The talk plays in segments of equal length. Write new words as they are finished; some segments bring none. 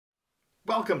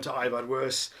Welcome to I've Had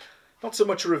Worse. Not so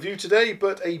much a review today,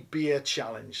 but a beer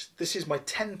challenge. This is my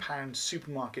 £10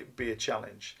 supermarket beer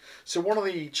challenge. So one of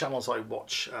the channels I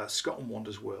watch, Scott and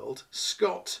Wandas World,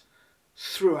 Scott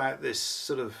threw out this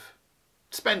sort of,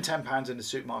 spend £10 in the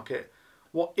supermarket,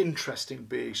 what interesting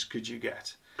beers could you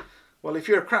get? Well, if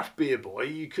you're a craft beer boy,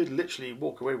 you could literally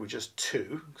walk away with just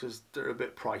two, because they're a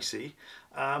bit pricey.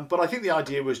 But I think the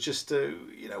idea was just to,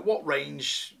 what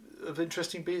range of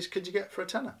interesting beers could you get for a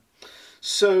tenner?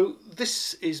 So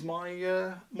this is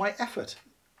my my effort.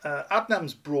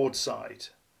 Adnams Broadside.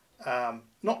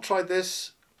 Not tried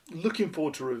this. Looking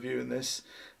forward to reviewing this.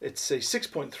 It's a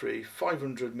 6.3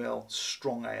 500ml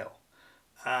strong ale.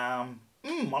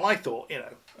 Well, I thought,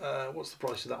 what's the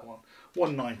price of that one?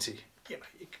 £1.90.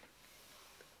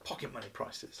 Pocket money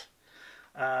prices.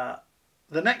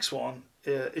 The next one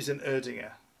is an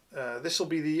Erdinger. This will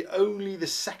be the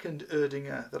second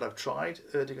Erdinger that I've tried.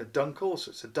 Erdinger Dunkle,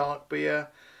 so it's a dark beer,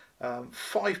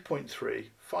 5.3,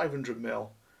 500ml.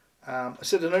 I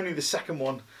said and only the second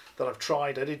one that I've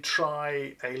tried. I did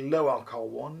try a low alcohol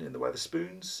one in the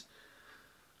Wetherspoons.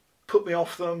 Put me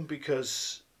off them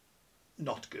because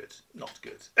not good, not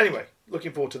good. Anyway,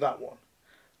 looking forward to that one.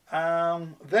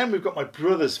 Then we've got my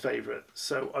brother's favourite.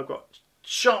 So I've got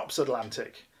Sharp's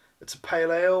Alantic. It's a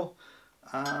pale ale.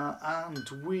 And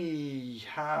we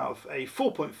have a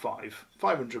 4.5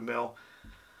 500ml.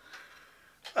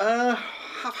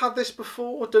 Have had this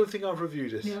before. Don't think I've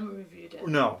reviewed it. You haven't reviewed it.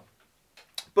 No,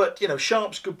 but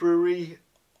Sharp's good brewery.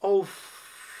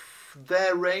 Of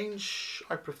their range,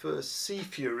 I prefer Sea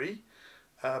Fury,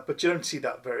 but you don't see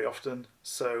that very often.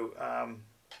 So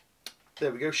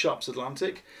there we go, Sharp's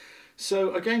Atlantic.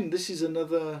 So again, this is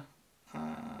another.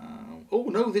 Oh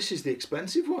no, this is the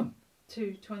expensive one.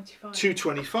 £2.25.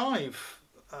 £2.25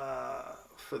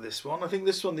 for this one. I think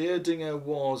this one, the Erdinger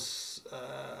was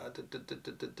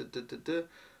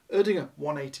Erdinger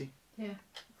 £1.80. Yeah.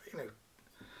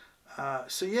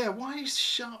 So yeah, why is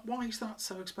Sharp? Why is that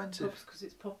so expensive? Because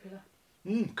it's popular.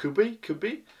 Could be, could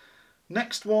be.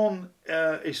 Next one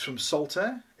is from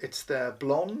Salatarie. It's their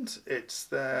blonde. It's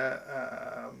their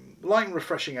light and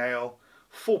refreshing ale,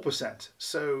 4%.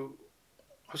 So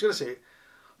I was going to say,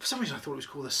 for some reason I thought it was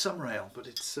called a summer ale, but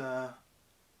it's their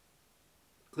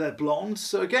blonde.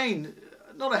 So again,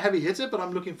 not a heavy hitter, but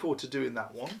I'm looking forward to doing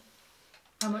that one.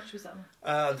 How much was that one?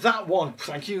 That one,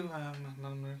 thank you.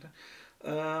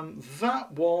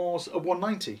 That was a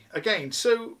 £1.90 again.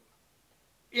 So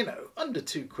under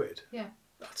 £2. Yeah.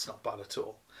 That's not bad at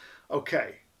all.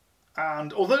 Okay,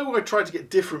 and although I tried to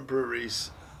get different breweries,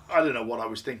 I don't know what I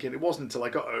was thinking. It wasn't until I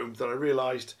got home that I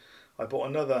realised I bought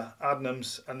another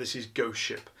Adnams, and this is Ghost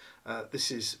Ship.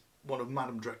 This is one of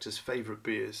Madam Director's favourite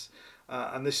beers,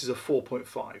 and this is a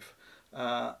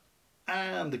 4.5.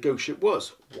 And the Ghost Ship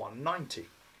was £1.90.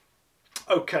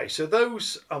 Okay, so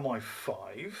those are my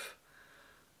five,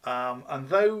 and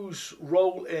those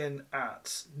roll in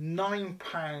at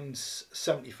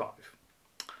 £9.75.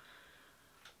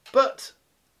 But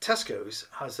Tesco's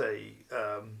has a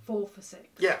 4 for 6.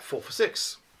 Yeah, 4 for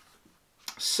 6.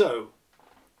 So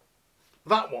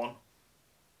that one,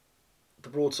 the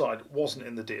Broadside, wasn't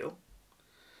in the deal.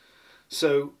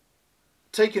 So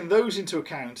taking those into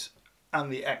account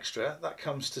and the extra, that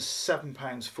comes to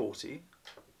 £7.40,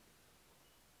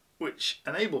 which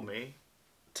enabled me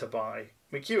to buy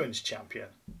Ewans Champion.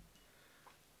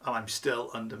 And I'm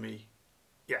still under me.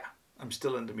 Yeah, I'm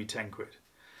still under me £10.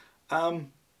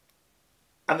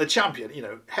 And the Champion,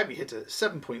 heavy hitter,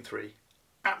 7.3.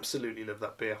 Absolutely love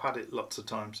that beer. I've had it lots of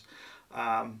times.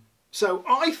 So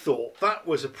I thought that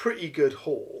was a pretty good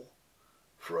haul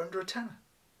for under a tenner.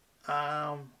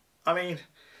 I mean,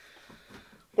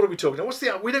 what are we talking about? What's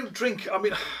the? We don't drink. I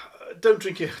mean, don't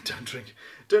drink in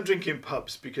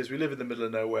pubs because we live in the middle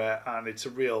of nowhere and it's a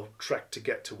real trek to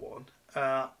get to one.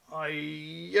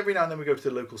 Every now and then we go to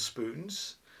the local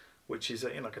Spoons, which is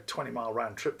like a 20-mile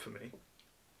round trip for me.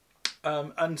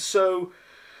 And so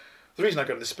the reason I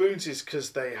go to the Spoons is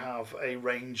because they have a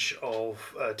range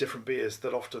of different beers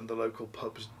that often the local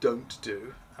pubs don't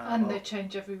do. And they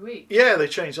change every week. Yeah, they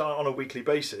change on a weekly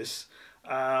basis.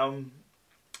 So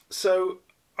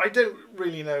I don't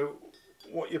really know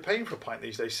what you're paying for a pint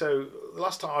these days. So the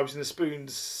last time I was in the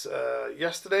Spoons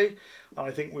yesterday, and I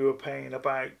think we were paying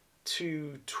about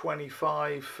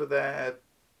 $2.25 for their,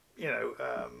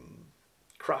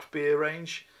 craft beer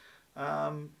range.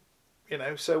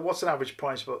 So what's an average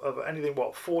price of anything?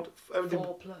 What, 4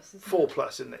 plus? 4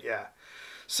 plus, isn't it? Yeah.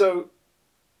 So,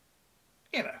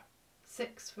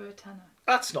 6 for a tenner.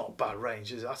 That's not a bad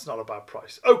range, is it? That's not a bad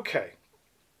price. Okay.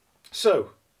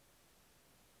 So,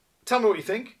 tell me what you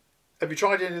think. Have you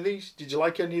tried any of these? Did you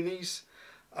like any of these?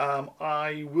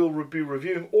 I will be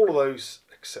reviewing all of those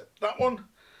except that one.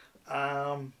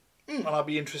 And I'll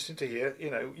be interested to hear,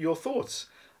 your thoughts.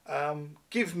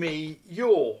 Give me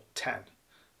your 10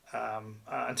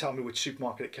 and tell me which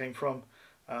supermarket it came from.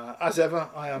 As ever,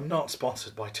 I am not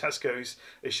sponsored by Tesco's.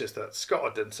 It's just that Scott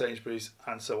had done Sainsbury's,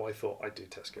 and so I thought I'd do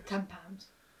Tesco's. £10.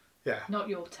 Yeah. Not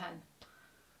your 10.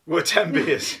 We're 10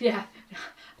 beers. Yeah,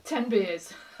 10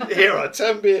 beers. Here are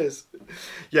 10 beers.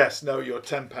 Yes, no, you're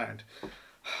 £10.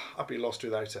 I'd be lost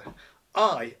without her.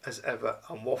 I, as ever,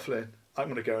 am waffling. I'm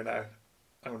going to go now.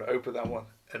 I'm going to open that one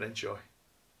and enjoy.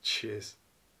 Cheers.